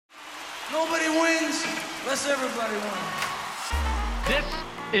Nobody wins unless everybody wins. This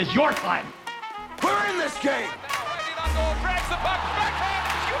is your time. We're in this game. Drags the puck, backhand,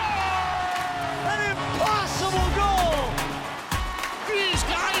 An impossible goal! These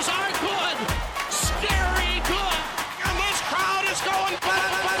guys are good! Scary good! And this crowd is going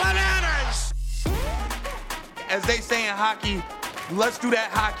bananas! As they say in hockey, let's do that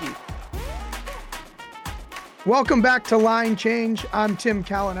hockey. Welcome back to Line Change. I'm Tim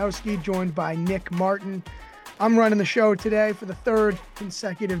Kalinowski, joined by Nick Martin. I'm running the show today for the third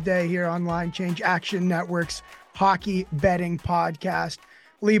consecutive day here on Line Change, Action Network's hockey betting podcast.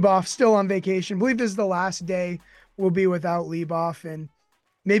 Lieboff still on vacation. I believe this is the last day we'll be without Lieboff, and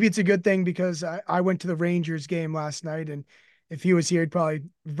maybe it's a good thing because I went to the Rangers game last night, and if he was here, he'd probably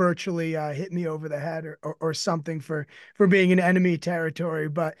virtually hit me over the head or something for being in enemy territory.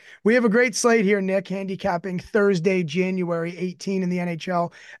 But we have a great slate here, Nick, handicapping Thursday, January 18 in the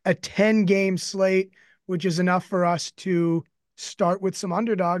NHL, a 10-game slate, which is enough for us to start with some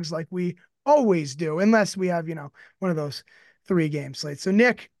underdogs like we always do, unless we have, one of those 3-game slates. So,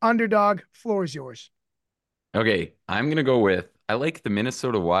 Nick, underdog, floor is yours. Okay, I'm going to go with, I like the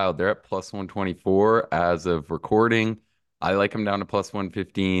Minnesota Wild. They're at plus 124 as of recording. I like them down to plus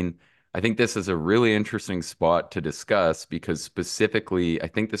 115. I think this is a really interesting spot to discuss because specifically, I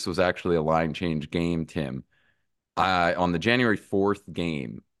think this was actually a line change game, Tim. On the January 4th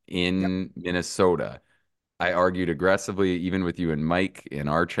game in Minnesota, I argued aggressively, even with you and Mike in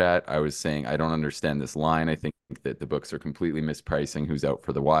our chat. I was saying, I don't understand this line. I think that the books are completely mispricing who's out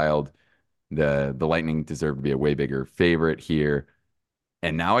for the Wild. The Lightning deserve to be a way bigger favorite here.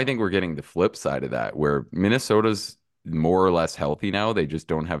 And now I think we're getting the flip side of that, where Minnesota's more or less healthy now. They just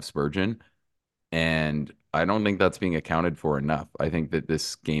don't have Spurgeon. And I don't think that's being accounted for enough. I think that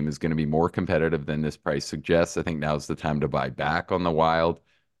this game is going to be more competitive than this price suggests. I think now's the time to buy back on the Wild.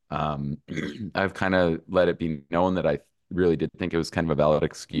 I've kind of let it be known that I really did think it was kind of a valid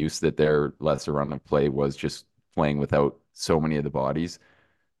excuse that their lesser run of play was just playing without so many of the bodies.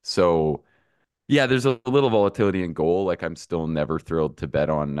 So yeah, there's a little volatility in goal. Like, I'm still never thrilled to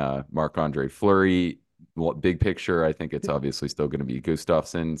bet on Marc-Andre Fleury. Big picture, I think it's obviously still going to be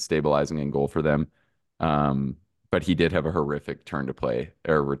Gustafsson stabilizing in goal for them. But he did have a horrific return to play,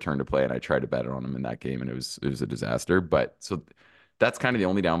 and I tried to bet on him in that game, and it was a disaster. But so that's kind of the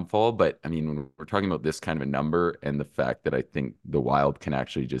only downfall. But I mean, when we're talking about this kind of a number and the fact that I think the Wild can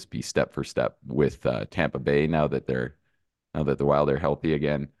actually just be step for step with Tampa Bay now that the Wild are healthy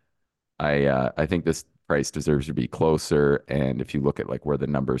again, I think this price deserves to be closer. And if you look at like where the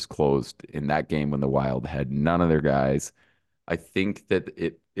numbers closed in that game when the Wild had none of their guys, I think that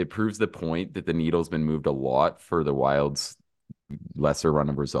it proves the point that the needle's been moved a lot for the Wild's lesser run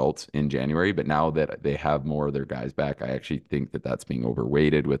of results in January. But now that they have more of their guys back, I actually think that that's being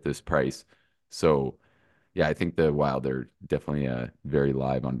overweighted with this price. So yeah, I think the Wild are definitely a very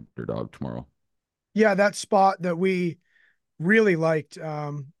live underdog tomorrow. Yeah, that spot that we really liked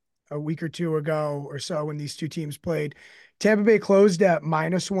a week or two ago or so when these two teams played. Tampa Bay closed at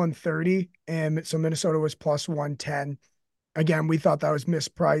minus 130, and so Minnesota was plus 110. Again, we thought that was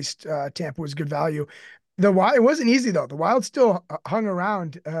mispriced. Tampa was good value. It wasn't easy, though. The Wild still hung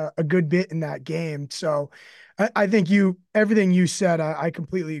around a good bit in that game. So I think everything you said, I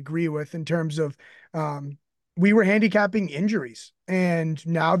completely agree with in terms of we were handicapping injuries, and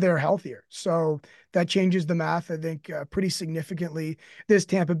now they're healthier. So that changes the math, I think, pretty significantly. This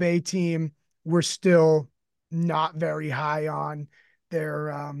Tampa Bay team, we're still not very high on.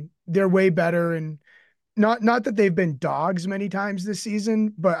 They're way better, and not that they've been dogs many times this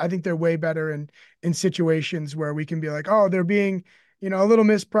season, but I think they're way better in situations where we can be like, oh, they're being, a little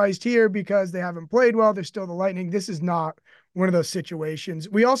mispriced here because they haven't played well. They're still the Lightning. This is not one of those situations.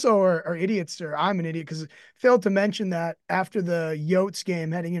 We also are idiots, or I'm an idiot, because failed to mention that after the Yotes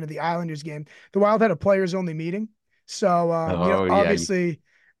game, heading into the Islanders game, the Wild had a players only meeting. So, obviously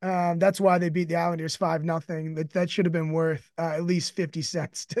that's why they beat the Islanders 5-0. That should have been worth at least 50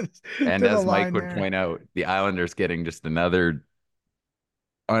 cents to And to as the Mike line would there. point out, the Islanders getting just another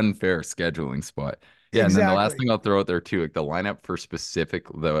unfair scheduling spot. Yeah, and then the last Exactly. thing I'll throw out there too, like the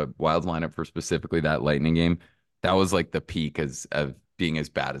Wild's lineup for specifically that Lightning game, that was like the peak of being as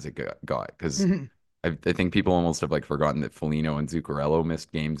bad as it got. Because Mhm. I think people almost have like forgotten that Foligno and Zuccarello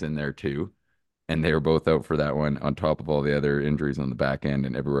missed games in there too, and they were both out for that one. On top of all the other injuries on the back end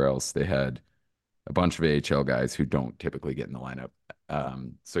and everywhere else, they had a bunch of AHL guys who don't typically get in the lineup.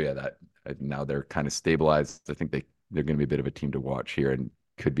 So yeah, that now they're kind of stabilized. I think they're going to be a bit of a team to watch here, and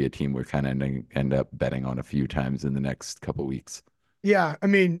could be a team we're kind of end up betting on a few times in the next couple weeks. Yeah, I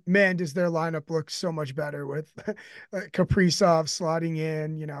mean, man, does their lineup look so much better with Kaprizov slotting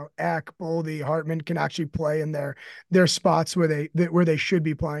in, Eck, Boldy, Hartman can actually play in their spots where they should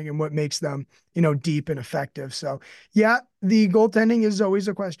be playing and what makes them, deep and effective. So, yeah, the goaltending is always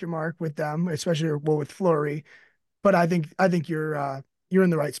a question mark with them, especially with Fleury. But I think you're in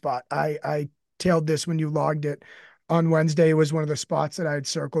the right spot. I tailed this when you logged it on Wednesday. It was one of the spots that I had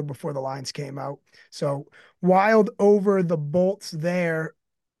circled before the lines came out. So Wild over the Bolts there.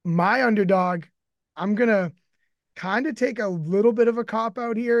 My underdog, I'm gonna kind of take a little bit of a cop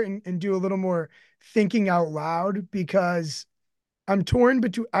out here and do a little more thinking out loud because I'm torn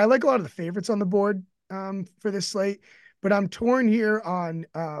between. I like a lot of the favorites on the board for this slate, but I'm torn here on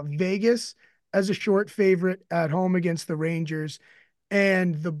Vegas as a short favorite at home against the Rangers,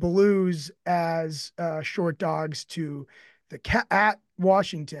 and the Blues as short dogs to the cat at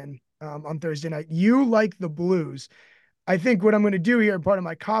Washington on Thursday night. You like the Blues. I think what I'm going to do here, part of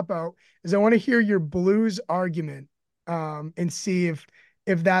my cop out, is I want to hear your Blues argument and see if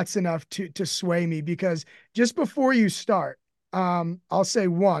that's enough to sway me. Because just before you start, I'll say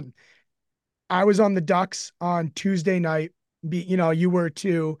one. I was on the Ducks on Tuesday night. You were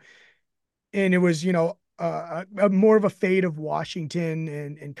too, and it was more of a fade of Washington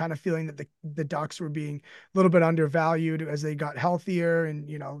and kind of feeling that the Ducks were being a little bit undervalued as they got healthier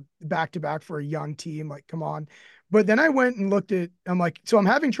and back to back for a young team. Like, come on. But then I went and looked at. I'm like, so I'm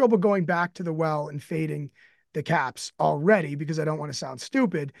having trouble going back to the well and fading the Caps already because I don't want to sound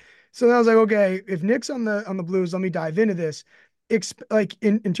stupid. So then I was like, okay, if Nick's on the Blues, let me dive into this. Like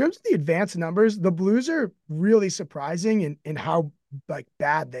in terms of the advanced numbers, the Blues are really surprising in how like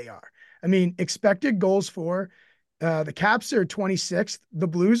bad they are. I mean, expected goals for the Caps are 26th, the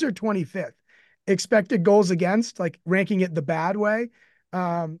Blues are 25th. Expected goals against, like ranking it the bad way,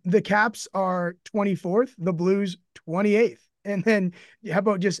 the Caps are 24th, the Blues 28th. And then how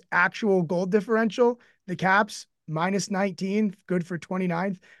about just actual goal differential? The Caps minus 19, good for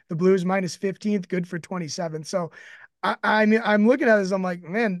 29th. The Blues minus 15th, good for 27th. So I mean, I'm looking at this. I'm like,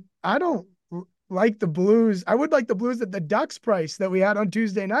 man, I don't like the Blues. I would like the Blues at the Ducks price that we had on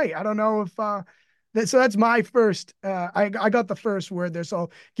Tuesday night. I don't know if so that's my first. I got the first word there, so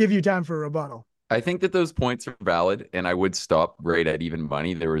I'll give you time for a rebuttal. I think that those points are valid, and I would stop right at even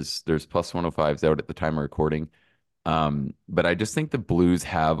money. There's plus 105s out at the time of recording. But I just think the Blues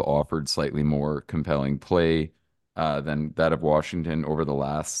have offered slightly more compelling play than that of Washington over the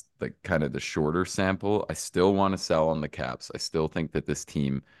last, like, kind of the shorter sample. I still want to sell on the Caps. I still think that this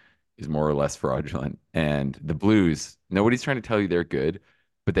team is more or less fraudulent. And the Blues, nobody's trying to tell you they're good,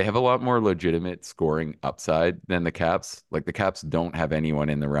 but they have a lot more legitimate scoring upside than the Caps. Like, the Caps don't have anyone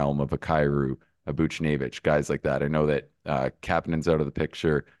in the realm of a Kyrou, a Buchnevich, guys like that. I know that Kapanen's out of the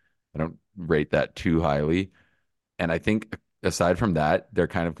picture. I don't rate that too highly. And I think aside from that, they're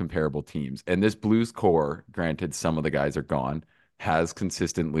kind of comparable teams. And this Blues core, granted, some of the guys are gone, has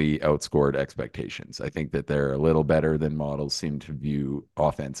consistently outscored expectations. I think that they're a little better than models seem to view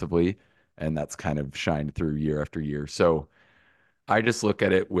offensively, and that's kind of shined through year after year. So I just look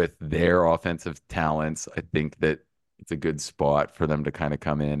at it with their offensive talents. I think that it's a good spot for them to kind of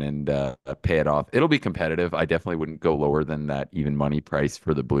come in and pay it off. It'll be competitive. I definitely wouldn't go lower than that even money price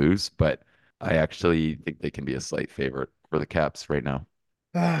for the Blues, but I actually think they can be a slight favorite for the Caps right now.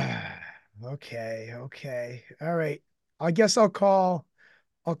 Okay, okay. All right. I guess I'll call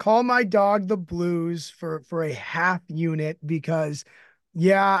my dog the Blues for a half unit because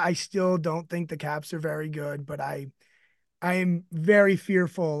yeah, I still don't think the Caps are very good, but I'm very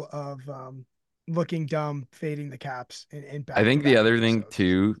fearful of looking dumb fading the Caps in I think the back-to-back other thing episodes.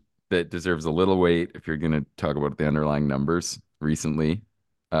 too that deserves a little weight, if you're going to talk about the underlying numbers recently,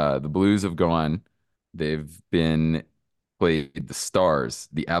 the Blues have gone. They've been played the Stars,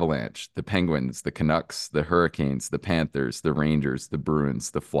 the Avalanche, the Penguins, the Canucks, the Hurricanes, the Panthers, the Rangers, the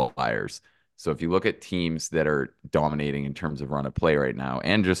Bruins, the Flyers. So if you look at teams that are dominating in terms of run of play right now,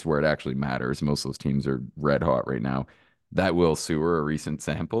 and just where it actually matters, most of those teams are red hot right now. That will sewer a recent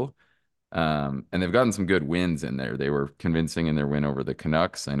sample. And they've gotten some good wins in there. They were convincing in their win over the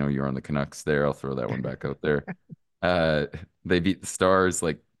Canucks. I know you're on the Canucks there. I'll throw that one back out there. Uh, they beat the Stars,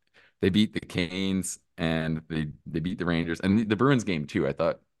 like they beat the Canes, and they beat the Rangers. And the Bruins game too, I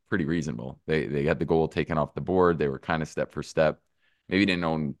thought pretty reasonable. They had the goal taken off the board. They were kind of step for step. Maybe didn't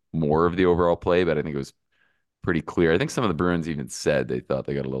own more of the overall play, but I think it was pretty clear. I think some of the Bruins even said they thought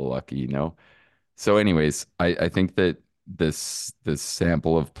they got a little lucky. So, anyways, I think that this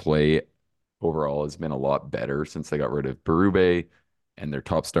sample of play overall has been a lot better since they got rid of Berube, and their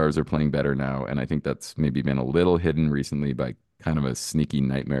top stars are playing better now. And I think that's maybe been a little hidden recently by kind of a sneaky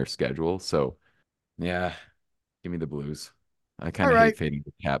nightmare schedule. So, yeah, give me the Blues. I All kind of hate right. fading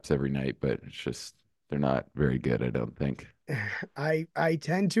the Caps every night, but it's just they're not very good, I don't think. I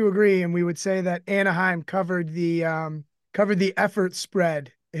tend to agree, and we would say that Anaheim covered the effort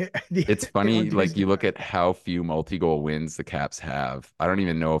spread. It's On funny, like Tuesday you look night. at how few multi-goal wins the Caps have. I don't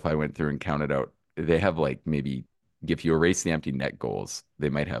even know if I went through and counted out. They have like maybe if you erase the empty net goals, they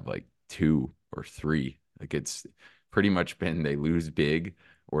might have like two or three. Like it's pretty much been they lose big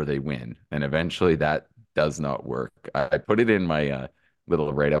or they win. And eventually that does not work. I put it in my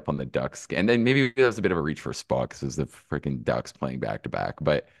little write up on the Ducks. And then maybe that was a bit of a reach for a spot because it was the freaking Ducks playing back to back.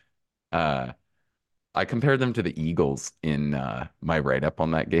 But uh I compared them to the Eagles in my write up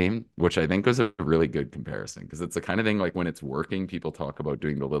on that game, which I think was a really good comparison because it's the kind of thing like when it's working, people talk about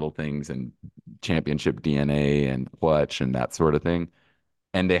doing the little things and championship DNA and clutch and that sort of thing.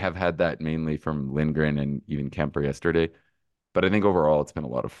 And they have had that mainly from Lindgren and even Kemper yesterday. But I think overall, it's been a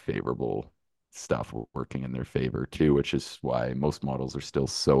lot of favorable stuff working in their favor too, which is why most models are still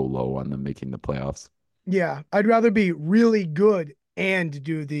so low on them making the playoffs. Yeah, I'd rather be really good and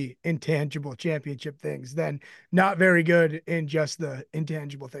do the intangible championship things than not very good in just the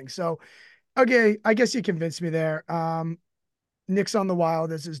intangible things. So, okay, I guess you convinced me there. Nick's on the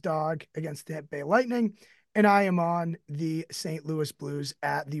Wild as his dog against the Tampa Bay Lightning, and I am on the St. Louis Blues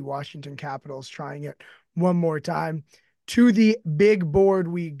at the Washington Capitals, trying it one more time. To the big board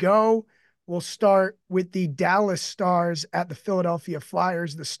we go. We'll start with the Dallas Stars at the Philadelphia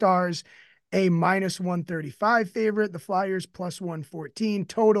Flyers. The Stars, a minus 135 favorite. The Flyers plus 114.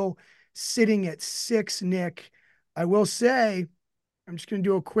 Total sitting at 6, Nick. I will say, I'm just going to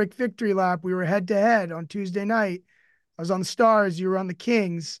do a quick victory lap. We were head to head on Tuesday night. I was on the Stars. You were on the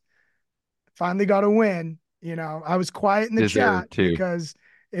Kings. Finally got a win. I was quiet in the chat Deserved too. because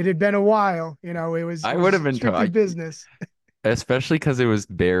it had been a while. It was I would have been strictly talking. business. Especially because it was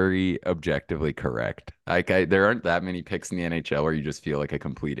very objectively correct. There aren't that many picks in the NHL where you just feel like a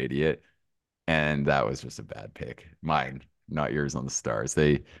complete idiot, and that was just a bad pick. Mine, not yours on the Stars.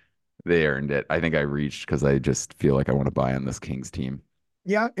 They earned it. I think I reached because I just feel like I want to buy on this Kings team.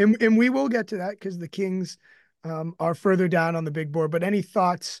 Yeah, and we will get to that because the Kings are further down on the big board. But any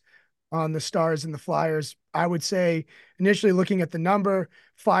thoughts on the Stars and the Flyers? I would say initially looking at the number,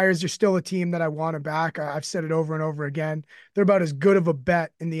 Flyers are still a team that I want to back. I've said it over and over again. They're about as good of a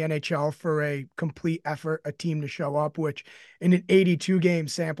bet in the NHL for a complete effort, a team to show up, which in an 82 game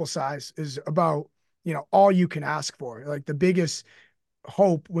sample size is about, all you can ask for. Like the biggest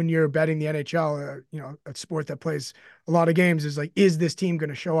hope when you're betting the NHL, a sport that plays a lot of games is like, is this team going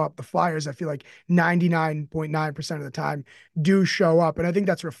to show up? The Flyers, I feel like 99.9% of the time do show up. And I think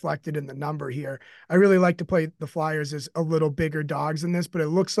that's reflected in the number here. I really like to play the Flyers as a little bigger dogs in this, but it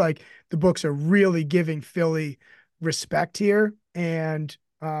looks like the books are really giving Philly respect here. And,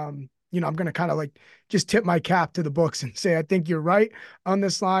 I'm going to kind of like just tip my cap to the books and say, I think you're right on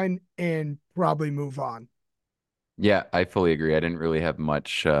this line and probably move on. Yeah, I fully agree. I didn't really have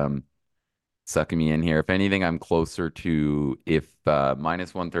much sucking me in here. If anything, I'm closer to if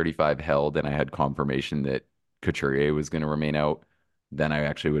minus 135 held and I had confirmation that Couturier was going to remain out, then I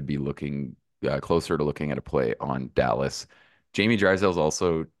actually would be looking closer to looking at a play on Dallas. Jamie Drysdale's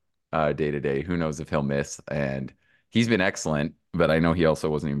also day to day. Who knows if he'll miss? And he's been excellent, but I know he also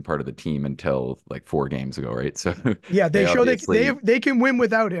wasn't even part of the team until like 4 games ago, right? So Yeah, they they show they obviously, they can win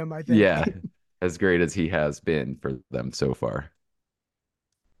without him, I think. yeah, as great as he has been for them so far.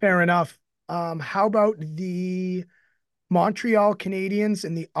 Fair enough. How about the Montreal Canadiens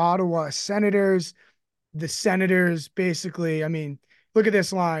and the Ottawa Senators? The Senators basically, I mean, look at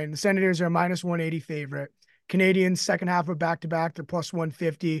this line. The Senators are a minus 180 favorite. Canadians, second half of back to back, they're plus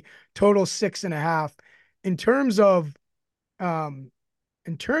 150, total 6.5. In terms of um,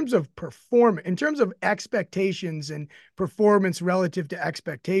 in terms of expectations and performance relative to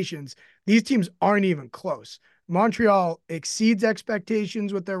expectations, these teams aren't even close. Montreal exceeds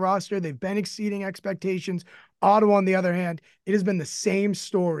expectations with their roster. They've been exceeding expectations. Ottawa, on the other hand, it has been the same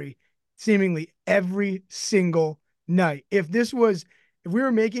story seemingly every single night. If we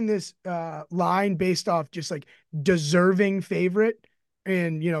were making this line based off just like deserving favorite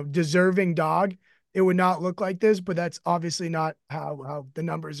and, deserving dog, it would not look like this, but that's obviously not how the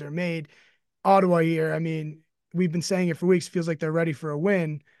numbers are made. Ottawa here, I mean, we've been saying it for weeks, feels like they're ready for a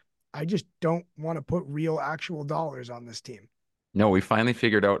win. I just don't want to put real actual dollars on this team. No, we finally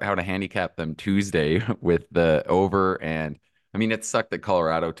figured out how to handicap them Tuesday with the over. And I mean, it sucked that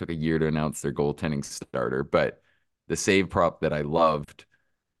Colorado took a year to announce their goaltending starter, but the save prop that I loved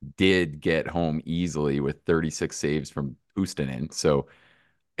did get home easily with 36 saves from Puustinen.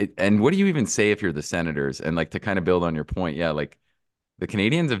 And what do you even say if you're the Senators? And like to kind of build on your point, yeah, like the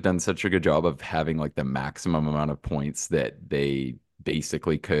Canadians have done such a good job of having like the maximum amount of points that they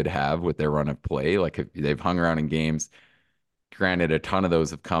basically could have with their run of play. Like they've hung around in games. Granted, a ton of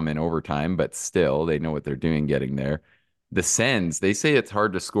those have come in overtime, but still, they know what they're doing getting there. The Sens, they say it's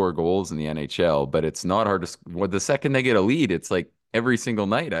hard to score goals in the NHL, but it's not hard to. Well, the second they get a lead, it's like every single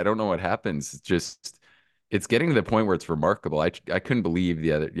night. I don't know what happens. It's just, it's getting to the point where it's remarkable. I couldn't believe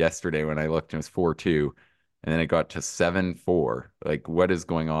yesterday when I looked and it was 4-2, and then it got to 7-4. Like, what is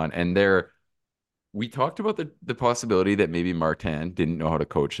going on? And we talked about the possibility that maybe Martin didn't know how to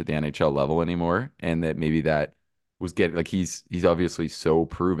coach at the NHL level anymore, and that maybe that was getting like he's obviously so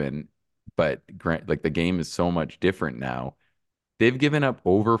proven, but like the game is so much different now. They've given up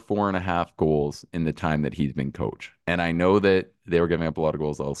over 4.5 goals in the time that he's been coach, and I know that they were giving up a lot of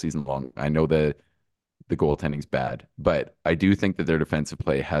goals all season long. I know that the goaltending's bad, but I do think that their defensive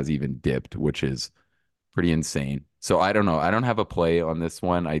play has even dipped, which is pretty insane. So I don't know. I don't have a play on this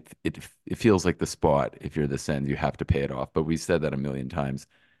one. It feels like the spot. If you're the Sens, you have to pay it off. But we said that a million times.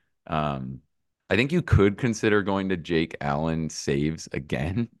 Um, I think you could consider going to Jake Allen saves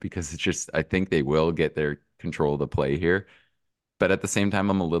again because it's just I think they will get their control of the play here. But at the same time,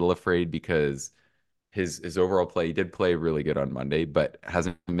 I'm a little afraid because his overall play, he did play really good on Monday, but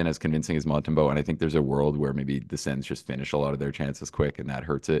hasn't been as convincing as Montembeault. And I think there's a world where maybe the Sens just finish a lot of their chances quick and that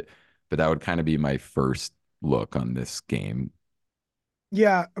hurts it. But that would kind of be my first look on this game.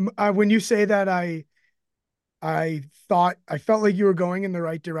 Yeah, when you say that, I felt like you were going in the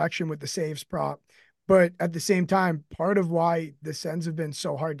right direction with the saves prop, but at the same time, part of why the Sens have been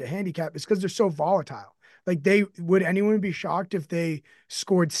so hard to handicap is because they're so volatile. Like would anyone be shocked if they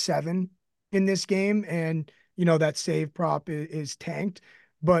scored 7 in this game and that save prop is tanked,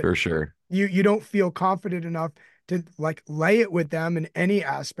 but For sure. you don't feel confident enough to like lay it with them in any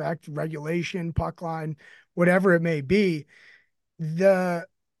aspect, regulation, puck line, whatever it may be. The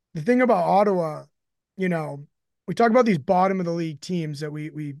thing about Ottawa, you know, we talk about these bottom of the league teams that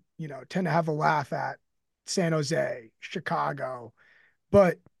we tend to have a laugh at, San Jose, Chicago,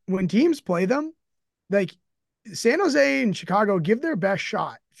 but when teams play them, like San Jose and Chicago give their best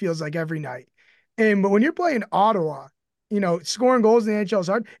shot, feels like every night. But when you're playing Ottawa, scoring goals in the NHL is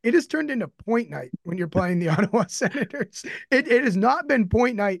hard. It has turned into point night when you're playing the Ottawa Senators. It has not been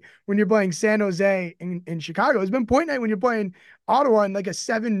point night when you're playing San Jose in Chicago. It's been point night when you're playing Ottawa in like a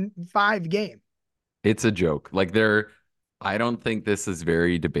 7-5 game. It's a joke. I don't think this is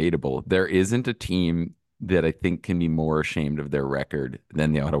very debatable. There isn't a team that I think can be more ashamed of their record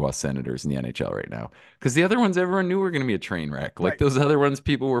than the Ottawa Senators in the NHL right now. Because the other ones, everyone knew were going to be a train wreck. Like Right. those other ones,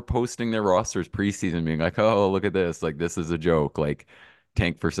 people were posting their rosters preseason being like, oh, look at this. Like, this is a joke. Like,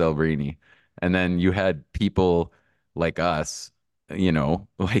 tank for Salvini. And then you had people like us,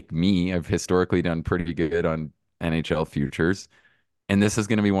 like me. I've historically done pretty good on NHL futures. And this is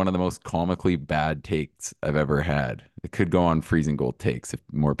going to be one of the most comically bad takes I've ever had. It could go on freezing gold takes if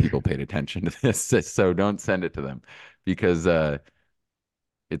more people paid attention to this. So don't send it to them because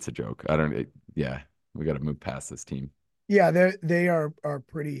it's a joke. Yeah, we got to move past this team. Yeah, they are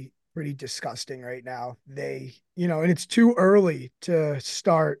pretty disgusting right now. And it's too early to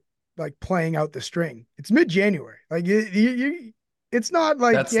start like playing out the string. It's mid-January. Like it's not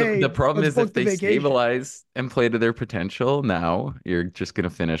like, That's the hey, problem let's is if book the they vacation. stabilize and play to their potential now, you're just going to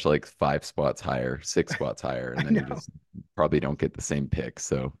finish like 5 spots higher, 6 spots higher, I and then you know. just probably don't get the same pick.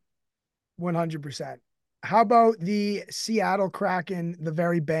 So 100%. How about the Seattle Kraken, the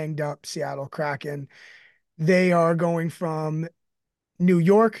very banged up Seattle Kraken? They are going from New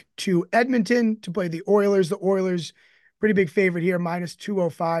York to Edmonton to play the Oilers. The Oilers, pretty big favorite here,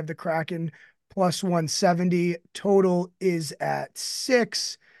 -205. The Kraken +170. Total is at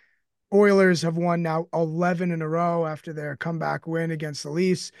 6. Oilers have won now 11 in a row after their comeback win against the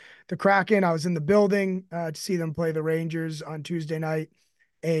Leafs. The Kraken, I was in the building to see them play the Rangers on Tuesday night.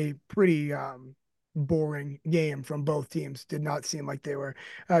 A pretty boring game from both teams. Did not seem like they were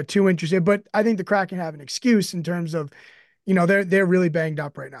too interested, but I think the Kraken have an excuse in terms of, they're really banged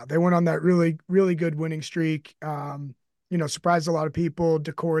up right now. They went on that really, really good winning streak. Surprised a lot of people.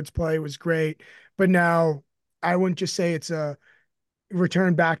 Decord's play was great, but now I wouldn't just say it's a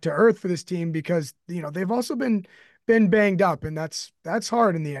return back to earth for this team because they've also been banged up, and that's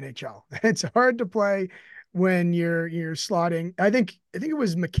hard in the NHL. It's hard to play when you're slotting. I think it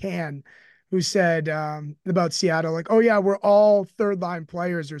was McCann who said about Seattle, like, oh yeah, we're all third line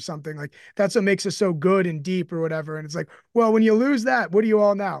players or something. Like that's what makes us so good and deep or whatever. And it's like, well, when you lose that, what are you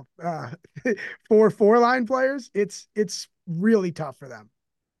all now? Four line players? It's really tough for them.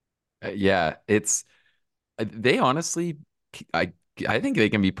 yeah, they honestly, I I think they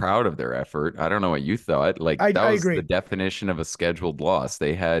can be proud of their effort. I don't know what you thought. Like that I was the agree. definition of a scheduled loss.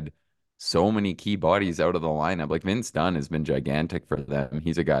 They had so many key bodies out of the lineup. Like Vince Dunn has been gigantic for them.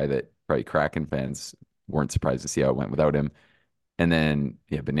 He's a guy that probably Kraken fans weren't surprised to see how it went without him. And then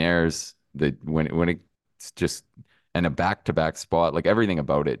yeah, Beniers, the when it's just and a back-to-back spot, like everything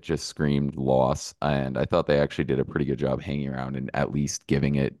about it just screamed loss. And I thought they actually did a pretty good job hanging around and at least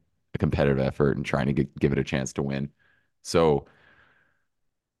giving it a competitive effort and trying to give it a chance to win. So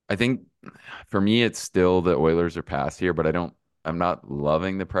I think for me, it's still the Oilers are past here, but I'm not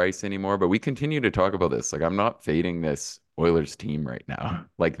loving the price anymore. But we continue to talk about this. Like I'm not fading this Oilers team right now.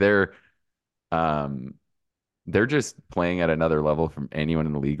 Like um, they're just playing at another level from anyone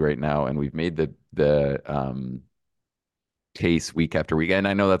in the league right now. And we've made the case week after week. And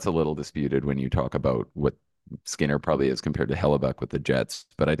I know that's a little disputed when you talk about what Skinner probably is compared to Hellebuck with the Jets.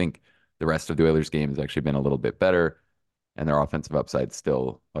 But I think the rest of the Oilers game has actually been a little bit better. And their offensive upside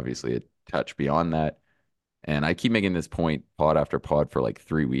still obviously a touch beyond that. And I keep making this point pod after pod for like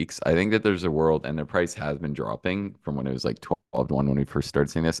 3 weeks. I think that there's a world, and the price has been dropping from when it was like 12 to 1 when we first started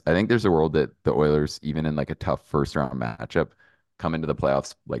seeing this. I think there's a world that the Oilers, even in like a tough first round matchup, come into the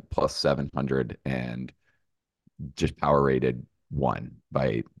playoffs like plus 700 and just power rated one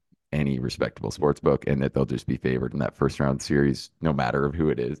by any respectable sports book, and that they'll just be favored in that first round series, no matter of who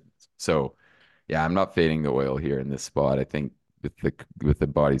it is. So yeah, I'm not fading the oil here in this spot. I think with the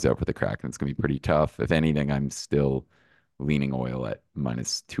bodies out for the Kraken, it's gonna be pretty tough. If anything, I'm still leaning oil at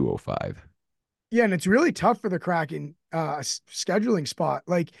minus 205. Yeah, and it's really tough for the Kraken scheduling spot.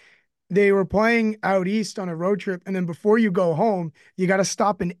 Like they were playing out east on a road trip, and then before you go home, you got to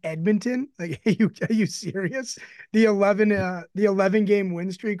stop in Edmonton. Like, are you serious? The 11 game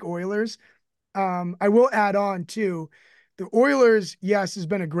win streak Oilers. I will add on too, the Oilers, yes, has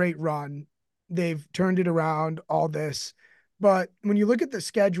been a great run. They've turned it around, all this. But when you look at the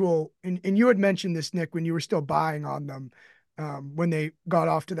schedule, and you had mentioned this, Nick, when you were still buying on them, when they got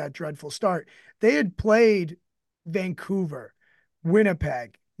off to that dreadful start, they had played Vancouver,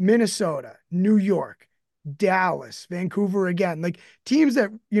 Winnipeg, Minnesota, New York, Dallas, Vancouver again, like teams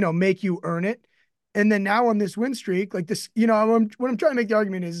that, make you earn it. And then now on this win streak, like this, what I'm trying to make the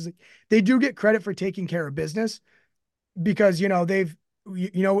argument is like, they do get credit for taking care of business because, they've,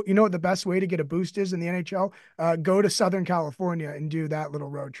 what the best way to get a boost is in the NHL? Go to Southern California and do that little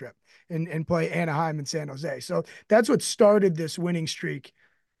road trip and play Anaheim and San Jose. So that's what started this winning streak,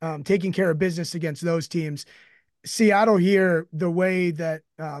 taking care of business against those teams. Seattle here, the way that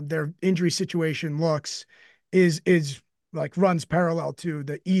their injury situation looks is like runs parallel to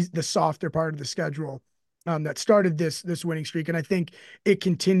the softer part of the schedule that started this winning streak, and I think it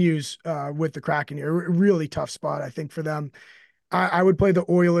continues with the Kraken here. A really tough spot, I think, for them. I would play the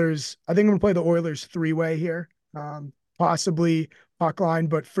Oilers. I think I'm gonna play the Oilers three-way here, possibly puck line,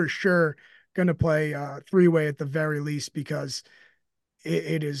 but for sure gonna play three-way at the very least because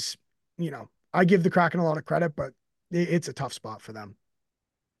it is, I give the Kraken a lot of credit, but it's a tough spot for them.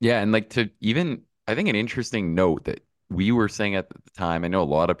 Yeah, and like to even, I think an interesting note that we were saying at the time, I know a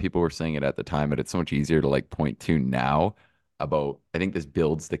lot of people were saying it at the time, but it's so much easier to like point to now about, I think this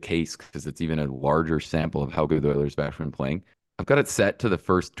builds the case because it's even a larger sample of how good the Oilers have actually been playing. I've got it set to the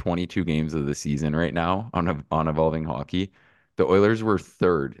first 22 games of the season right now on Evolving Hockey. The Oilers were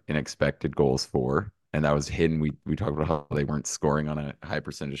third in expected goals for, and that was hidden. We talked about how they weren't scoring on a high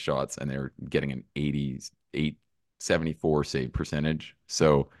percentage of shots, and they were getting an 74 save percentage.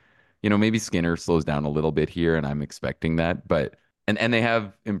 So, maybe Skinner slows down a little bit here, and I'm expecting that. But and they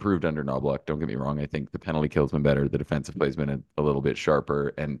have improved under Knobloch. Don't get me wrong. I think the penalty kill's been better. The defensive play's been a little bit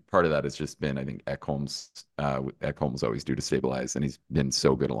sharper, and part of that has just been, I think, Ekholm's always due to stabilize, and he's been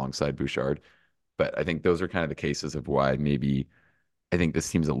so good alongside Bouchard. But I think those are kind of the cases of why maybe I think this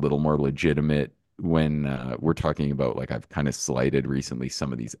team's a little more legitimate when we're talking about, like, I've kind of slighted recently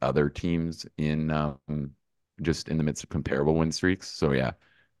some of these other teams in just in the midst of comparable win streaks. So yeah,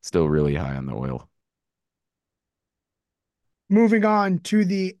 still really high on the oil. Moving on to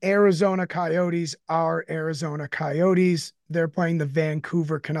the Arizona Coyotes, our Arizona Coyotes. They're playing the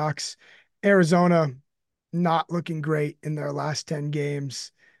Vancouver Canucks. Arizona not looking great in their last 10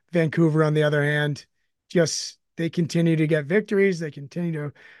 games. Vancouver, on the other hand, just they continue to get victories. They continue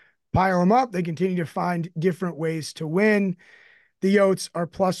to pile them up. They continue to find different ways to win. The Yotes are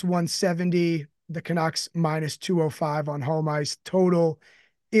plus 170. The Canucks minus 205 on home ice. Total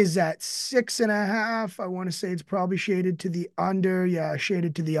is at 6.5. I want to say it's probably shaded to the under. Yeah,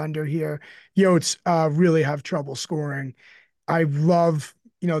 shaded to the under here. Yotes really have trouble scoring. I love,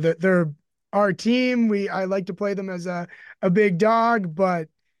 that they're our team. I like to play them as a big dog, but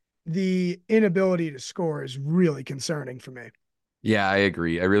the inability to score is really concerning for me. Yeah, I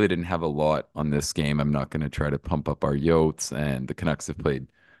agree. I really didn't have a lot on this game. I'm not going to try to pump up our Yotes, and the Canucks have played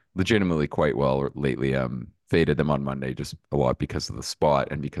legitimately quite well lately. Faded them on Monday just a lot because of the spot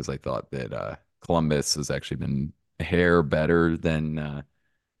and because I thought that Columbus has actually been a hair better than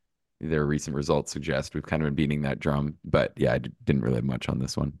their recent results suggest. We've kind of been beating that drum, but yeah, I didn't really have much on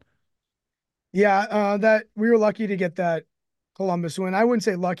this one. Yeah, that we were lucky to get that Columbus win. I wouldn't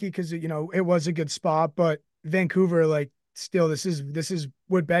say lucky because it was a good spot, but Vancouver, like, still, this is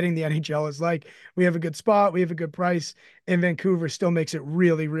what betting the NHL is like. We have a good spot, we have a good price, and Vancouver still makes it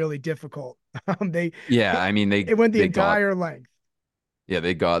really, really difficult. They Yeah, I mean it went the they got entire length. yeah,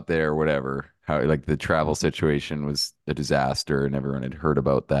 they got there, whatever. How like the travel situation was a disaster and everyone had heard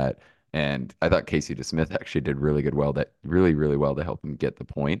about that. And I thought Casey DeSmith actually did really good well that really, really well to help him get the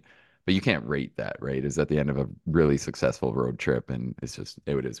point. But you can't rate that, right? Is at the end of a really successful road trip and it's just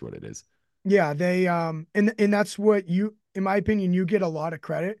it is what it is. Yeah, they and that's what in my opinion, you get a lot of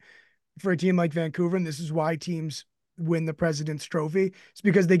credit for a team like Vancouver, and this is why teams win the President's Trophy. It's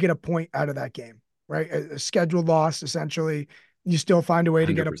because they get a point out of that game, right? A scheduled loss, essentially. You still find a way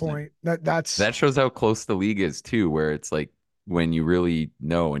to get a 100%. point. That's That shows how close the league is too, where it's like when you really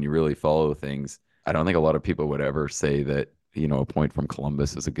know and you really follow things. I don't think a lot of people would ever say that, a point from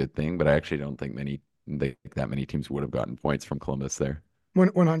Columbus is a good thing, but I actually don't think that many teams would have gotten points from Columbus there.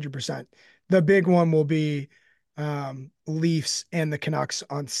 100%. The big one will be Leafs and the Canucks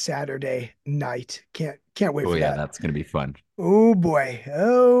on Saturday night. Can't wait Oh for yeah, that. that's gonna be fun. Oh boy.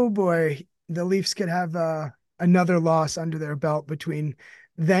 Oh boy. The Leafs could have another loss under their belt between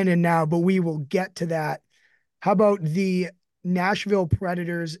then and now, but we will get to that. How about the Nashville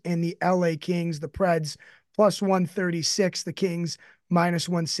Predators and the LA Kings? The Preds plus 136, the Kings minus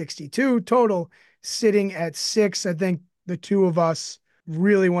 162. Total sitting at 6. I think the two of us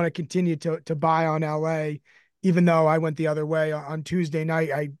really want to continue to buy on LA, even though I went the other way on Tuesday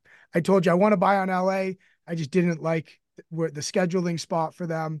night. I told you I want to buy on LA. I just didn't like where the scheduling spot for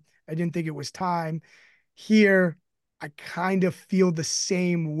them. I didn't think it was time. Here, I kind of feel the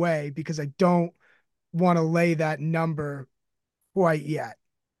same way because I don't want to lay that number quite yet.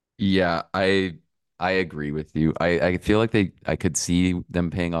 Yeah, I agree with you. I feel like I could see them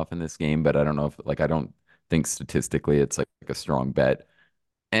paying off in this game, but I don't know if like I don't think statistically it's like a strong bet.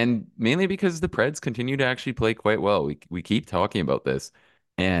 And mainly because the Preds continue to actually play quite well. We keep talking about this.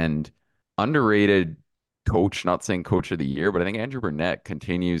 And underrated coach, not saying coach of the year, but I think Andrew Burnett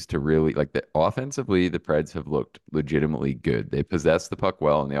continues to really like the offensively, the Preds have looked legitimately good. They possess the puck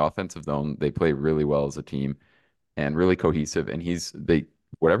well in the offensive zone. They play really well as a team and really cohesive. And they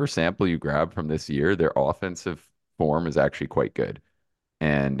whatever sample you grab from this year, their offensive form is actually quite good.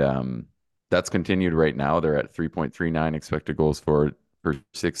 And that's continued right now. They're at 3.39 expected goals for per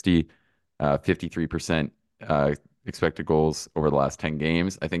 60, 53% expected goals over the last 10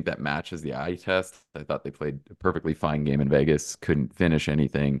 games. I think that matches the eye test. I thought they played a perfectly fine game in Vegas, couldn't finish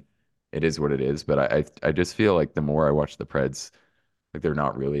anything. It is what it is. But I just feel like the more I watch the Preds, like they're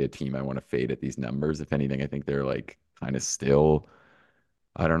not really a team I want to fade at these numbers. If anything, I think they're like kind of still,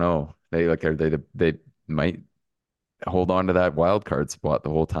 I don't know. They might hold on to that wild card spot the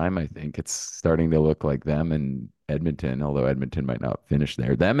whole time. I think it's starting to look like them and Edmonton, although Edmonton might not finish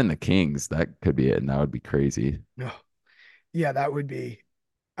there. Them and the Kings, that could be it, and that would be crazy. Oh, yeah, that would be.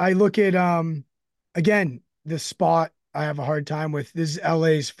 I look at again, the spot I have a hard time with. This is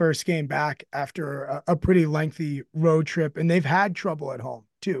LA's first game back after a pretty lengthy road trip, and they've had trouble at home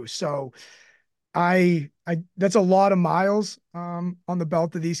too. So I that's a lot of miles on the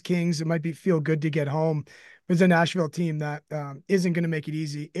belt of these Kings. It might be feel good to get home. There's a Nashville team that isn't going to make it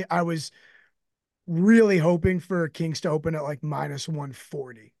easy. I was really hoping for Kings to open at like minus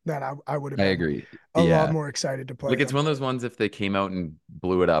 140. That I would have I been agree. a lot Yeah. more excited to play Like it's them. one of those ones if they came out and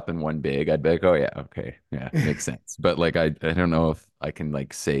blew it up and won big, I'd be like, oh yeah, okay. Yeah, makes sense. But like I don't know if I can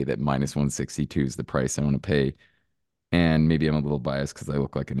like say that minus 162 is the price I want to pay. And maybe I'm a little biased because I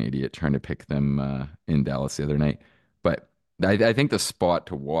look like an idiot trying to pick them in Dallas the other night. But I think the spot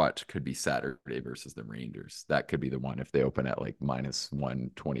to watch could be Saturday versus the Rangers. That could be the one if they open at like minus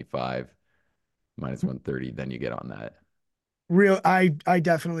 125, minus 130, then you get on that. I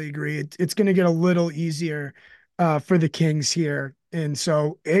definitely agree. It's going to get a little easier for the Kings here. And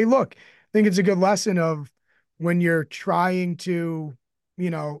so, hey, look, I think it's a good lesson of when you're trying to,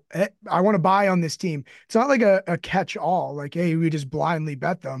 I want to buy on this team. It's not like a catch all, like, hey, we just blindly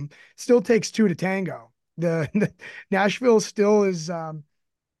bet them. Still takes two to tango. The Nashville still is,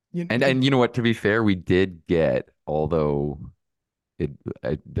 And you know what, to be fair, we did get, although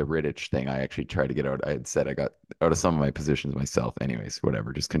the Riddich thing, I actually tried to get out. I had said I got out of some of my positions myself. Anyways,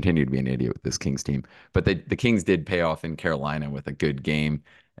 whatever. Just continue to be an idiot with this Kings team. But the Kings did pay off in Carolina with a good game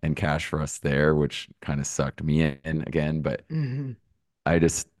and cash for us there, which kind of sucked me in again. But Mhm. I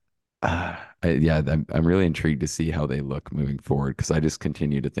just, yeah, I'm really intrigued to see how they look moving forward because I just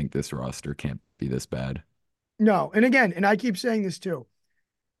continue to think this roster can't be this bad. No, and again, and I keep saying this too.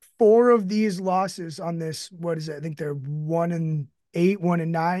 Four of these losses on this, what is it? I think they're 1-8,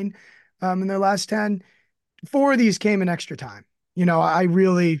 1-9, in their last 10. Four of these came in extra time. I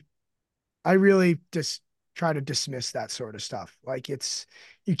really just try to dismiss that sort of stuff. Like you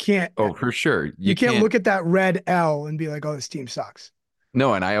can't, Oh, for sure. you You can't can't. look at that red L and be like, oh, this team sucks.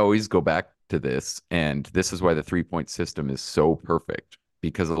 No, and I always go back to this, and this is why the 3 point system is so perfect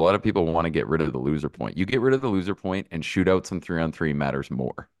because a lot of people want to get rid of the loser point. You get rid of the loser point, and shootouts and 3-on-3 matters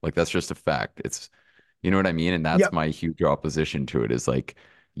more. Like that's just a fact. You know what I mean? And that's Yep. my huge opposition to it is like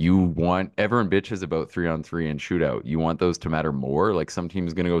you want everyone bitches about 3-on-3 and shootout. You want those to matter more. Like some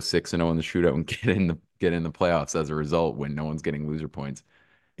team's gonna go 6-0 in the shootout and get in the playoffs as a result when no one's getting loser points.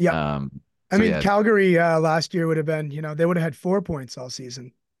 Yep. Um, I so mean, yeah, Calgary last year would have been, they would have had 4 points all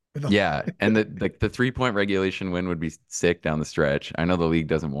season. yeah, and the 3 point regulation win would be sick down the stretch. I know the league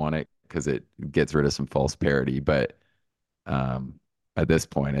doesn't want it because it gets rid of some false parity, but um, at this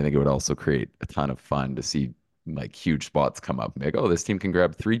point, I think it would also create a ton of fun to see like huge spots come up. Like, oh, this team can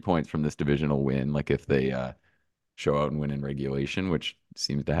grab 3 points from this divisional win. Like if they show out and win in regulation, which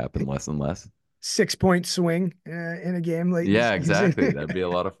seems to happen less and less. 6 point swing in a game late in the Yeah, season. exactly. That'd be a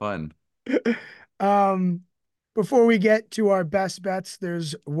lot of fun. um, Before we get to our best bets,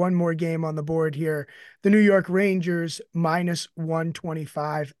 there's one more game on the board here. The New York Rangers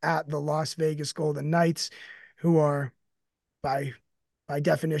 -125 at the Las Vegas Golden Knights, who are by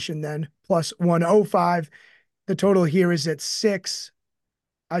definition then +105. The total here is at 6.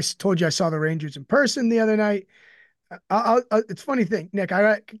 I told you I saw the Rangers in person the other night. It's a funny thing, Nick.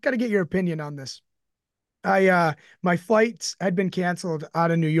 I got to get your opinion on this. My flights had been canceled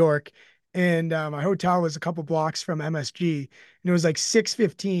out of New York, and my hotel was a couple blocks from MSG, and it was like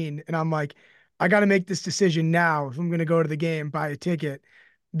 6:15, and I'm like, I got to make this decision now if I'm going to go to the game, buy a ticket,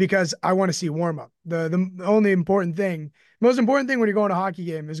 because I want to see warm up. The only important thing, most important thing when you're going to a hockey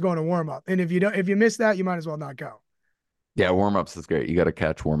game is going to warm up, and if you miss that, you might as well not go. Yeah, warm-ups is great. You got to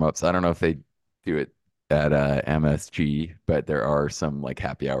catch warm-ups. I don't know if they do it at MSG, but there are some like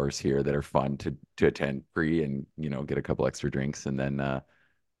happy hours here that are fun to attend free and get a couple extra drinks and then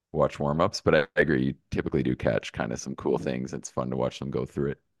watch warm-ups. But I agree, you typically do catch kind of some cool things. It's fun to watch them go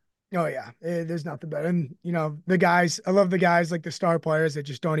through it. Oh yeah, there's nothing better. And the guys, I love the guys like the star players that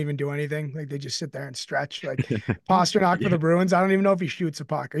just don't even do anything. Like they just sit there and stretch. Like Pasternak for the Bruins. I don't even know if he shoots a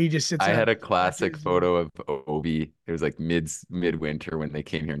puck or he just sits I there and had a classic stretches. photo of Obi. It was like midwinter when they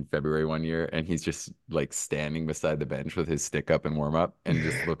came here in February one year, and he's just like standing beside the bench with his stick up and warm up, and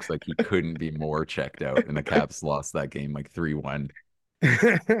just looks like he couldn't be more checked out. And the Caps lost that game like 3-1.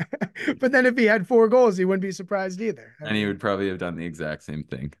 But then if he had 4 goals, he wouldn't be surprised either. I And he mean, would probably have done the exact same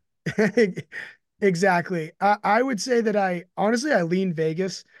thing. exactly. I would say that I lean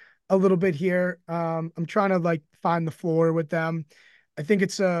Vegas a little bit here. I'm trying to like find the floor with them. I think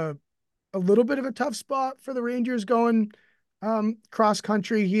it's a little bit of a tough spot for the Rangers going cross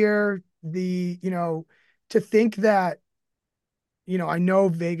country here. To think that, I know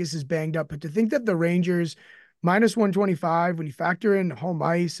Vegas is banged up, but to think that the Rangers -125, when you factor in home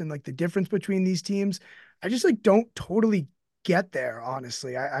ice and like the difference between these teams, I just like don't totally get there,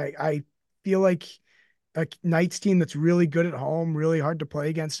 honestly. I feel like a Knights team that's really good at home, really hard to play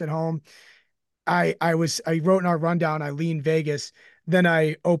against at home. I wrote in our rundown, I lean Vegas. Then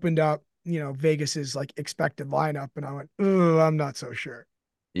I opened up, Vegas's like expected lineup, and I went, oh, I'm not so sure.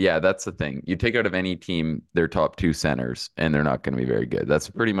 Yeah, that's the thing. You take out of any team their top two centers, and they're not going to be very good. That's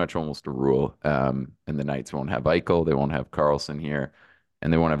pretty much almost a rule. And the Knights won't have Eichel, they won't have Carlson here,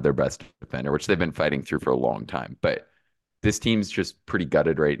 and they won't have their best defender, which they've been fighting through for a long time. But this team's just pretty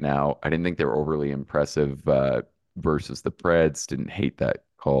gutted right now. I didn't think they were overly impressive versus the Preds. Didn't hate that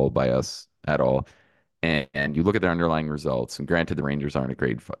call by us at all. And you look at their underlying results, and granted, the Rangers aren't a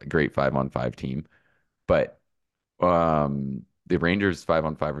great 5-on-5 team, but the Rangers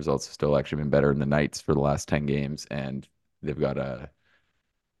 5-on-5 results have still actually been better than the Knights for the last 10 games, and they've got a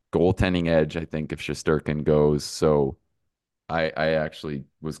goaltending edge, I think, if Shesterkin goes. So I actually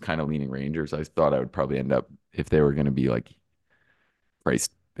was kind of leaning Rangers. I thought I would probably end up, if they were going to be like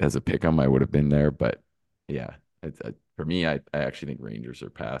priced as a pick 'em, I would have been there. But yeah, for me, I actually think Rangers are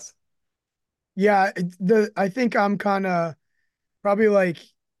pass. Yeah, I think I'm kind of probably like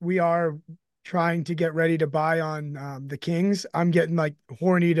we are trying to get ready to buy on the Kings, I'm getting like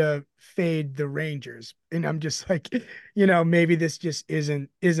horny to fade the Rangers. And I'm just like, maybe this just isn't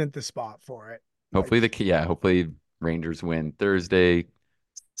the spot for it. Like, Hopefully Rangers win Thursday,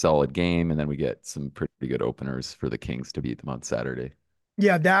 solid game, and then we get some pretty good openers for the Kings to beat them on Saturday.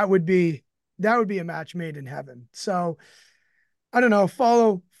 yeah, that would be a match made in heaven. So I don't know.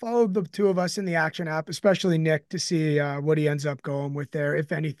 Follow the two of us in the action app, especially Nick, to see what he ends up going with there,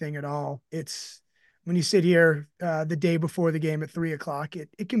 if anything at all. It's when you sit here the day before the game at 3 o'clock,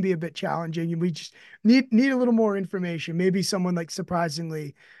 it can be a bit challenging, and we just need a little more information. Maybe someone like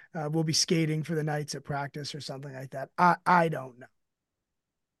surprisingly will be skating for the Knights at practice or something like that. I don't know.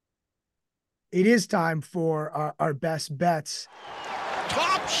 It is time for our best bets.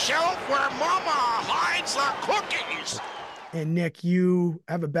 Top shelf where mama hides the cookies. And Nick, you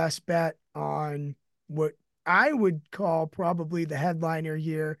have a best bet on what I would call probably the headliner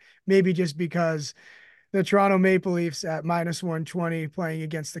here, maybe just because the Toronto Maple Leafs at -120 playing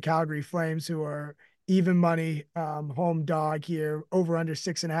against the Calgary Flames, who are even money home dog here, over under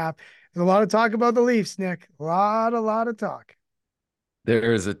 6.5. There's a lot of talk about the Leafs, Nick. A lot of talk.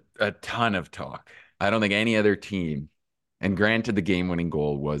 There's a ton of talk. I don't think any other team, and granted, the game-winning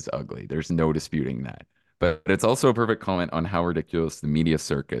goal was ugly. There's no disputing that. But it's also a perfect comment on how ridiculous the media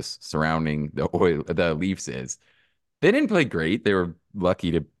circus surrounding the Leafs is. They didn't play great. They were lucky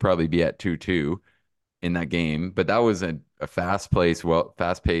to probably be at 2-2 in that game, but that was a fast-paced,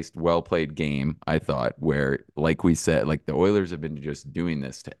 well-played game, I thought, where, like we said, like the Oilers have been just doing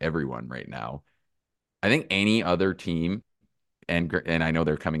this to everyone right now. I think any other team, and I know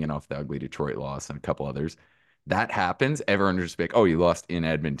they're coming in off the ugly Detroit loss and a couple others, that happens, everyone just be like, oh, you lost in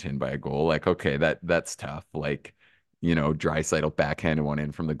Edmonton by a goal. Like, okay, that's tough. Like, Draisaitl backhanded one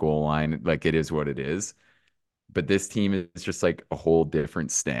in from the goal line. Like, it is what it is. But this team is just like a whole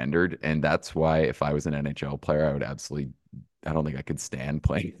different standard. And that's why if I was an NHL player, I would absolutely, I don't think I could stand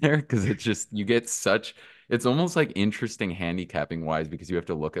playing there, because it's just, it's almost like interesting handicapping wise, because you have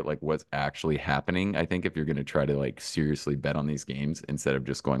to look at like what's actually happening. I think if you're going to try to like seriously bet on these games instead of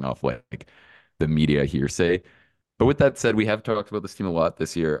just going off like the media hearsay. But with that said, we have talked about this team a lot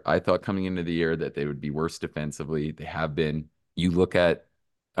this year. I thought coming into the year that they would be worse defensively. They have been. You look at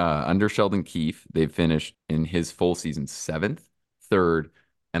under Sheldon Keefe, they've finished in his full season 7th, 3rd,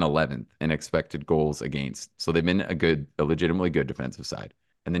 and 11th in expected goals against. So they've been a legitimately good defensive side.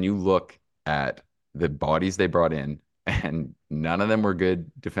 And then you look at the bodies they brought in, and none of them were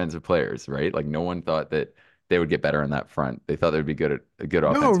good defensive players, right? Like no one thought that they would get better on that front. They thought they would be good No,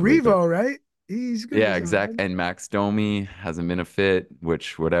 offensively. Revo, right? He's good. Yeah, exactly. And Max Domi hasn't been a fit,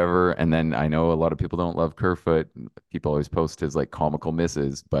 which whatever. And then I know a lot of people don't love Kerfoot. People always post his like comical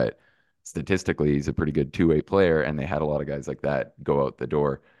misses, but statistically, he's a pretty good two-way player. And they had a lot of guys like that go out the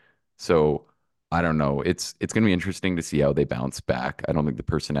door. So I don't know. It's going to be interesting to see how they bounce back. I don't think the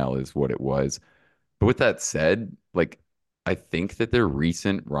personnel is what it was. But with that said, like I think that their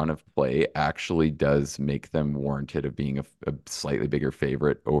recent run of play actually does make them warranted of being a slightly bigger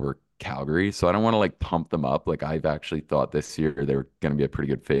favorite over Calgary. So I don't want to like pump them up. Like I've actually thought this year they were going to be a pretty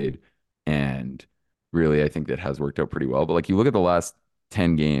good fade. And really, I think that has worked out pretty well. But like you look at the last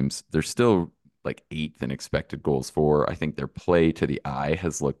 10 games, they're still like 8th in expected goals for. I think their play to the eye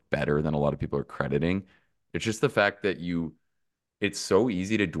has looked better than a lot of people are crediting. It's just the fact that it's so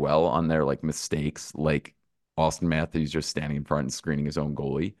easy to dwell on their like mistakes, like Austin Matthews just standing in front and screening his own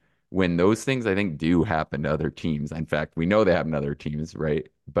goalie. When those things I think do happen to other teams. In fact, we know they happen to other teams, right?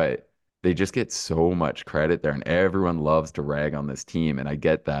 But they just get so much credit there, and everyone loves to rag on this team. And I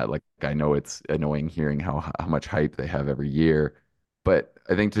get that. Like I know it's annoying hearing how much hype they have every year. But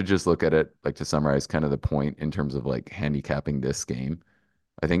I think to just look at it, like to summarize kind of the point in terms of like handicapping this game,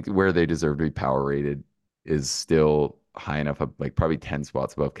 I think where they deserve to be power rated is still high enough, like probably 10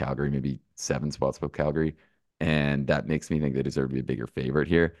 spots above Calgary, maybe 7 spots above Calgary. And that makes me think they deserve to be a bigger favorite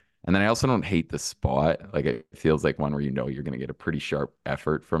here. And then I also don't hate the spot. Like it feels like one where you're going to get a pretty sharp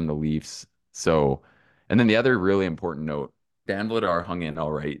effort from the Leafs. So, and then the other really important note, Dan Vladar hung in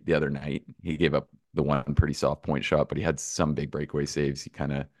all right the other night. He gave up the one pretty soft point shot, but he had some big breakaway saves. He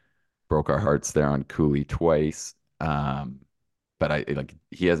kind of broke our hearts there on Cooley twice. But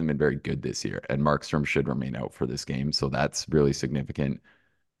he hasn't been very good this year, and Markstrom should remain out for this game, so that's really significant.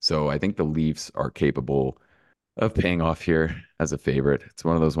 So I think the Leafs are capable of paying off here as a favorite. It's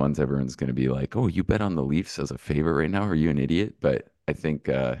one of those ones everyone's going to be like, "Oh, you bet on the Leafs as a favorite right now? Are you an idiot?" But I think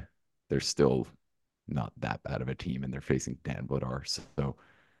they're still not that bad of a team, and they're facing Dan Vladar, so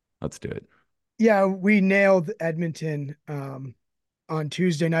let's do it. Yeah, we nailed Edmonton on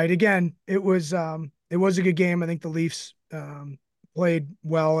Tuesday night. Again, it was a good game. I think the Leafs played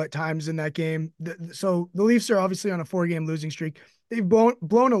well at times in that game. So the Leafs are obviously on a 4-game losing streak. They've blown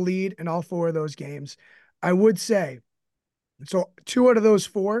a lead in all 4 of those games. I would say, so 2 out of those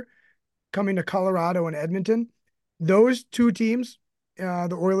 4 coming to Colorado and Edmonton. Those 2 teams,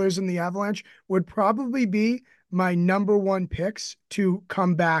 the Oilers and the Avalanche, would probably be my number 1 picks to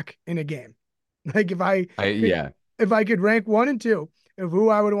come back in a game. Like Yeah, if I could rank 1 and 2 of who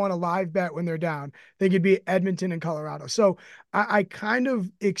I would want to live bet when they're down, they could be Edmonton and Colorado. So I kind of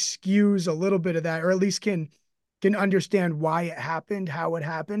excuse a little bit of that, or at least can understand why it happened, how it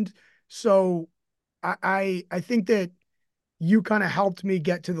happened. So I think that you kind of helped me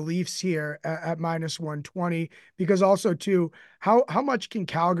get to the Leafs here at minus 120, because also too, how much can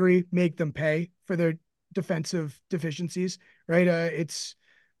Calgary make them pay for their defensive deficiencies, right? It's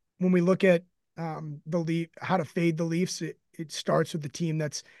when we look at the Leaf, how to fade the Leafs, it starts with the team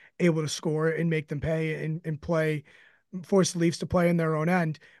that's able to score and make them pay and play, force the Leafs to play in their own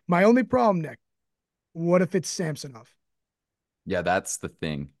end. My only problem, Nick, what if it's Samsonov? yeah, that's the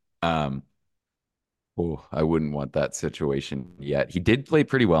thing. Um, oh, I wouldn't want that situation yet. He did play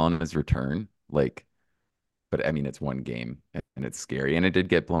pretty well on his return, like, but I mean, it's one game and it's scary. And it did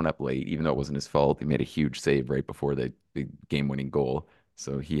get blown up late, even though it wasn't his fault. He made a huge save right before the game-winning goal,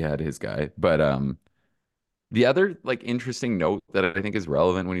 so he had his guy. But the other like interesting note that I think is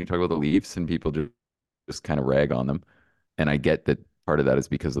relevant when you talk about the Leafs and people just kind of rag on them, and I get that part of that is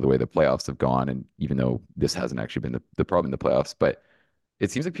because of the way the playoffs have gone, and even though this hasn't actually been the problem in the playoffs, but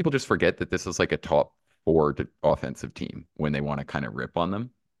it seems like people just forget that this is like a top 4 offensive team when they want to kind of rip on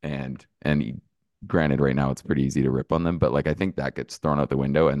them. And granted, right now it's pretty easy to rip on them, but like I think that gets thrown out the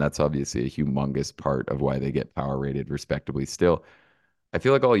window, and that's obviously a humongous part of why they get power rated respectably. Still, I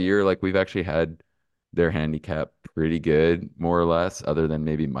feel like all year, like we've actually had their handicap pretty good, more or less, other than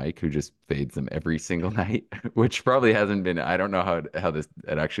maybe Mike, who just fades them every single night, which probably hasn't been. I don't know how this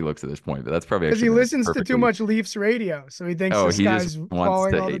it actually looks at this point, but that's probably Because actually he been listens to too perfectly. much Leafs radio, so he thinks Oh, this he just guy's wants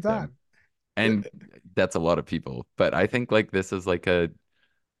falling to all the hate them. time. And that's a lot of people. But I think like this is like I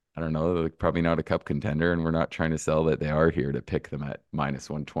don't know, like probably not a cup contender, and we're not trying to sell that they are here to pick them at minus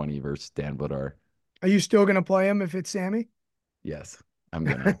 120 versus Dan Vladar. Are you still going to play him if it's Sammy? Yes, I'm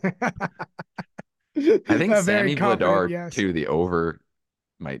gonna. I think A very Sammy confident Vladar yes. too, the over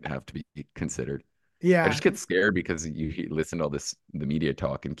might have to be considered. I Yeah. just get scared because you listen to all this the media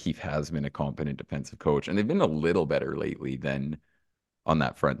talk, and Keith has been a competent defensive coach, and they've been a little better lately than on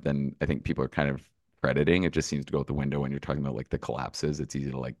that front than I think people are kind of crediting. It just seems to go out the window when you're talking about like the collapses. It's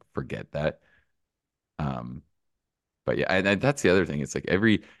easy to like forget that. Um, but yeah, and that's the other thing. It's like I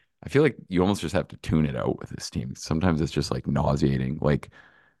feel like you almost just have to tune it out with this team. Sometimes it's just like nauseating. Like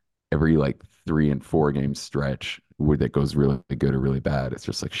every like 3 and 4 game stretch where that goes really good or really bad. It's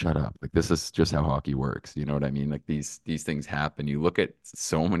just like shut up. Like this is just how hockey works. You know what I mean? Like these things happen. You look at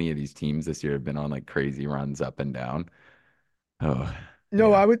so many of these teams this year have been on like crazy runs up and down. Oh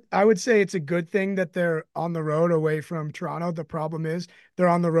No, yeah. I would say it's a good thing that they're on the road away from Toronto. The problem is they're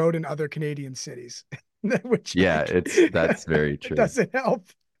on the road in other Canadian cities, which Yeah, like that's very it true. doesn't help.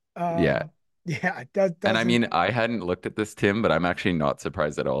 Yeah. Yeah, it And I doesn't. mean, I hadn't looked at this, Tim, but I'm actually not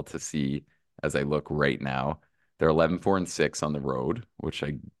surprised at all to see as I look right now, they're 11-4-6 on the road, which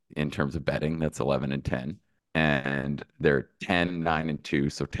in terms of betting, that's 11-10. And they're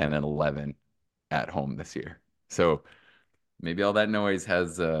 10-9-2, so 10-11 at home this year. So maybe all that noise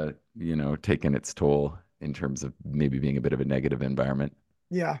has, taken its toll in terms of maybe being a bit of a negative environment.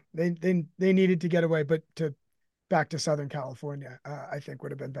 Yeah, they needed to get away, but to back to Southern California, I think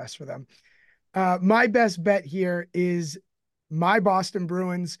would have been best for them. My best bet here is my Boston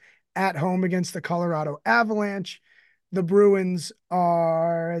Bruins at home against the Colorado Avalanche. The Bruins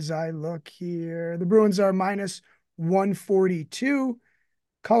are, as I look here, the Bruins are minus 142.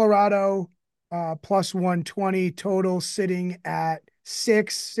 Colorado plus 120, total sitting at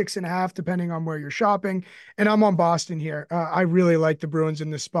 6.5, depending on where you're shopping. And I'm on Boston here. I really like the Bruins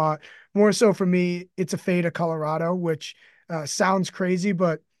in this spot. More so for me, it's a fade of Colorado, which sounds crazy,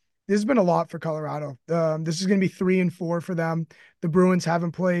 but this has been a lot for Colorado. This is going to be 3-4 for them. The Bruins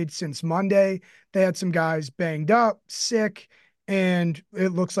haven't played since Monday. They had some guys banged up, sick, and it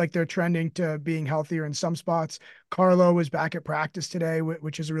looks like they're trending to being healthier in some spots. Carlo was back at practice today,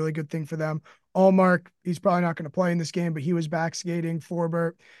 which is a really good thing for them. Allmark, he's probably not going to play in this game, but he was back skating.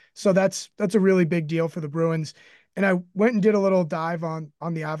 Forbert, so that's a really big deal for the Bruins. And I went and did a little dive on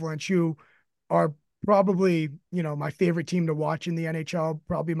the Avalanche, who are probably my favorite team to watch in the NHL.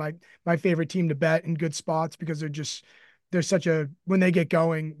 Probably my favorite team to bet in good spots, because they're such a, when they get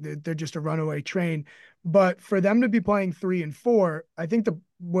going, they're just a runaway train. But for them to be playing 3-4, I think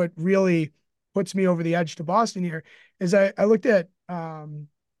what really puts me over the edge to Boston here is I looked at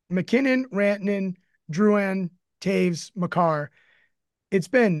McKinnon, Rantanen, Drouin, Taves, Makar, it's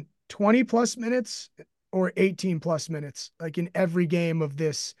been 20 plus minutes or 18 plus minutes, like in every game of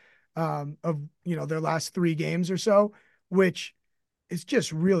this, their last 3 games or so, which is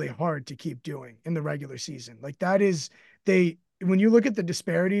just really hard to keep doing in the regular season. Like that is, when you look at the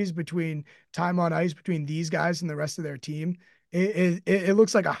disparities between time on ice between these guys and the rest of their team, it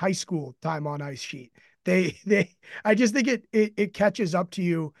looks like a high school time on ice sheet. I just think it catches up to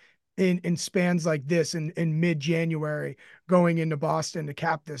you in spans like this in mid-January going into Boston to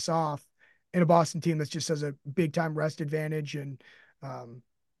cap this off in a Boston team that just has a big time rest advantage. And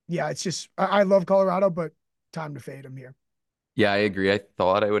it's just, I love Colorado, but time to fade them here. Yeah, I agree. I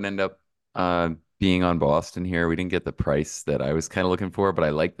thought I would end up being on Boston here. We didn't get the price that I was kind of looking for, but I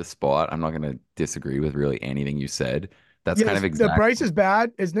like the spot. I'm not going to disagree with really anything you said. That's kind Yes, of the price exactly. is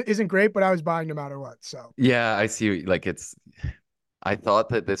bad, isn't great, but I was buying no matter what. So Yeah, I see. Like I thought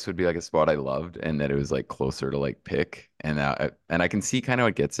that this would be like a spot I loved, and that it was like closer to like pick, and I can see kind of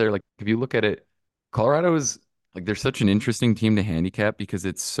what gets there. Like if you look at it, Colorado is like they're such an interesting team to handicap because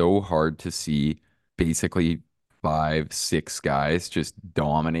it's so hard to see basically 5, 6 guys just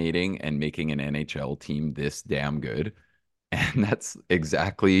dominating and making an NHL team this damn good, and that's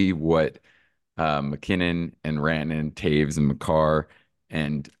exactly what McKinnon and Rantanen, Taves and Makar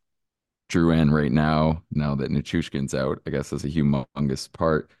and Drouin right now that Nichushkin's out, I guess is a humongous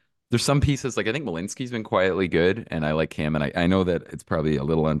part. There's some pieces, like I think Malinsky's been quietly good, and I like him. And I know that it's probably a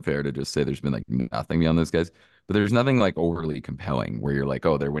little unfair to just say there's been like nothing beyond those guys, but there's nothing like overly compelling where you're like,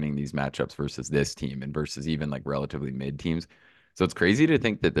 oh, they're winning these matchups versus this team and versus even like relatively mid teams. So it's crazy to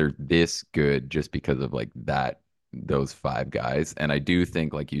think that they're this good just because of like those 5 guys. And I do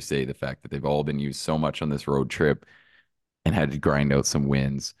think, like you say, the fact that they've all been used so much on this road trip and had to grind out some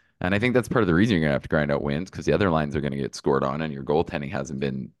wins. And I think that's part of the reason you're going to have to grind out wins because the other lines are going to get scored on and your goaltending hasn't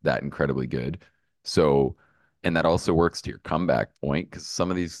been that incredibly good. So, and that also works to your comeback point because some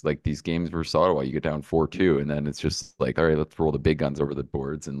of these games versus Ottawa, you get down 4-2, and then it's just like, all right, let's roll the big guns over the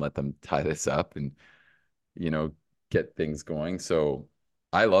boards and let them tie this up and, you know, get things going. So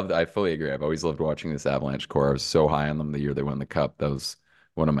I fully agree. I've always loved watching this Avalanche core. I was so high on them the year they won the cup. That was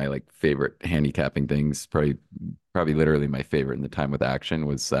one of my like favorite handicapping things. Probably literally my favorite in the time with action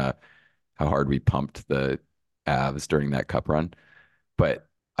was how hard we pumped the Avs during that cup run. But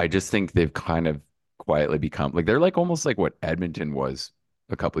I just think they've kind of quietly become like they're like almost like what Edmonton was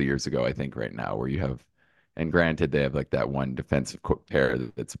a couple of years ago, I think, right now, where you have, and granted, they have like that one defensive pair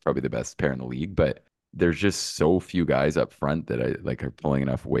that's probably the best pair in the league, but there's just so few guys up front that I like are pulling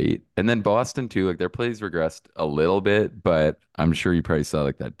enough weight. And then Boston too, like their plays regressed a little bit, but I'm sure you probably saw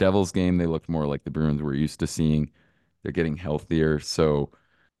like that Devils game. They looked more like the Bruins we're used to seeing. They're getting healthier. So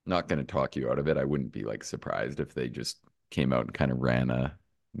not going to talk you out of it. I wouldn't be like surprised if they just came out and kind of ran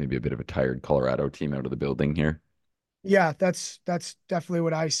maybe a bit of a tired Colorado team out of the building here. yeah, that's definitely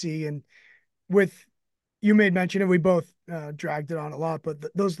what I see. And with you made mention of, we both dragged it on a lot, but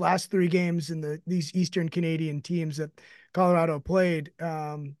those last 3 games in these Eastern Canadian teams that Colorado played,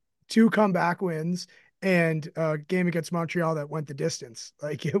 2 comeback wins and a game against Montreal that went the distance.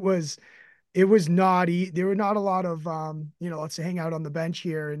 Like it was not, there were not a lot of, let's hang out on the bench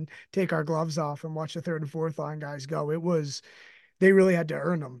here and take our gloves off and watch the third and fourth line guys go. They really had to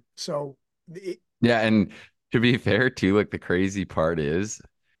earn them. So Yeah, and to be fair too, like the crazy part is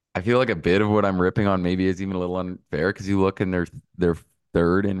I feel like a bit of what I'm ripping on maybe is even a little unfair because you look and they're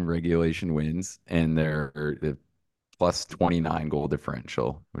third in regulation wins and they're plus 29 goal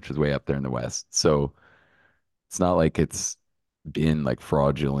differential, which is way up there in the West. So it's not like it's been like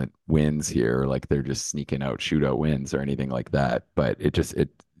fraudulent wins here, like they're just sneaking out shootout wins or anything like that. But it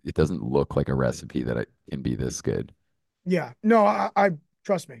doesn't look like a recipe that it can be this good. yeah, no, I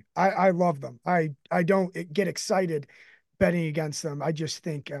trust me. I love them. I don't get excited betting against them. I just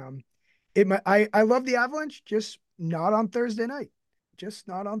think I love the Avalanche, just not on Thursday night. Just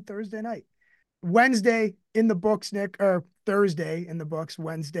not on Thursday night. Wednesday in the books, Nick, or Thursday in the books,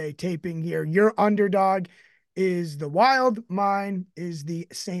 Wednesday taping here. Your underdog is the Wild. Mine is the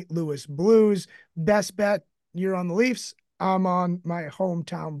St. Louis Blues. Best bet, you're on the Leafs. I'm on my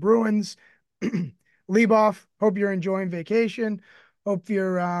hometown Bruins. Leboff, hope you're enjoying vacation. Hope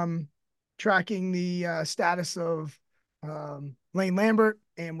you're tracking the status of Lane Lambert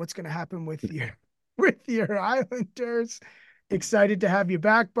and what's going to happen with your Islanders. Excited to have you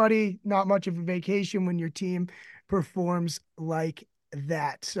back, buddy. Not much of a vacation when your team performs like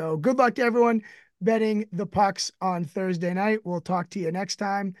that. So good luck to everyone betting the pucks on Thursday night. We'll talk to you next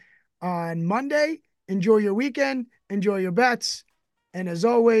time on Monday. Enjoy your weekend. Enjoy your bets. And as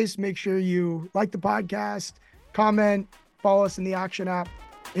always, make sure you like the podcast, comment, Follow us in the Action app.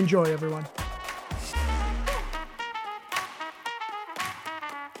 Enjoy, everyone.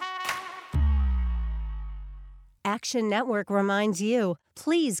 Action Network reminds you,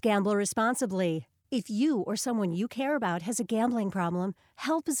 please gamble responsibly. If you or someone you care about has a gambling problem,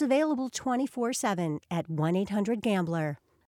 help is available 24/7 at 1-800-GAMBLER.